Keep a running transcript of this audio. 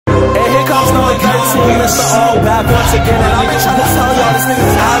cops number 13, Mr. All back once again. And I've been trying to tell y'all, this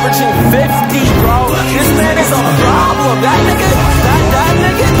nigga's averaging 50, bro. This man is a problem. That nigga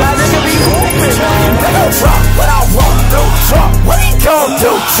be moving, man. They gon' drop what I want, don't drop what he gon'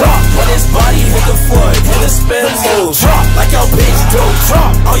 do. Drop when his body hit the floor, hit the spin move. Drop like your bitch do.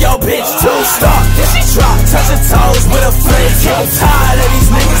 Drop on your bitch do. Stop, then she drop, touch her toes with a flame. I'm tired of these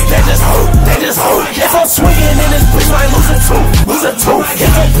niggas, they just hope. If I'm swinging in this bitch, might lose a tooth. If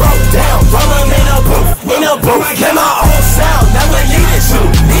it broke down, roll him in a booth. Get my own sound, never needed you.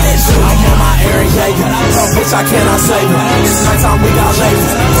 I'm on my area, no bitch, I cannot save it. It's nighttime, we got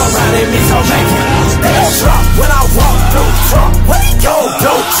labels. Around it, me so make it. They gon' drop when I walk through. Drop, what he gon'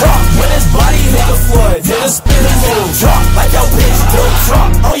 do? Drop when his body hit the floor, hit a spin move. Drop like your bitch do. Drop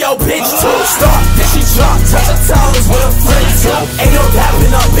on your bitch too. Stop, then she drop, touch her towers with a friend too. Ain't no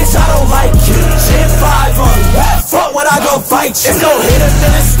dapping up, bitch, I don't like you. Gen 5 on me, fuck when I go fight you. It's gon' hit us,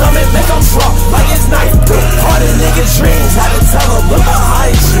 then it's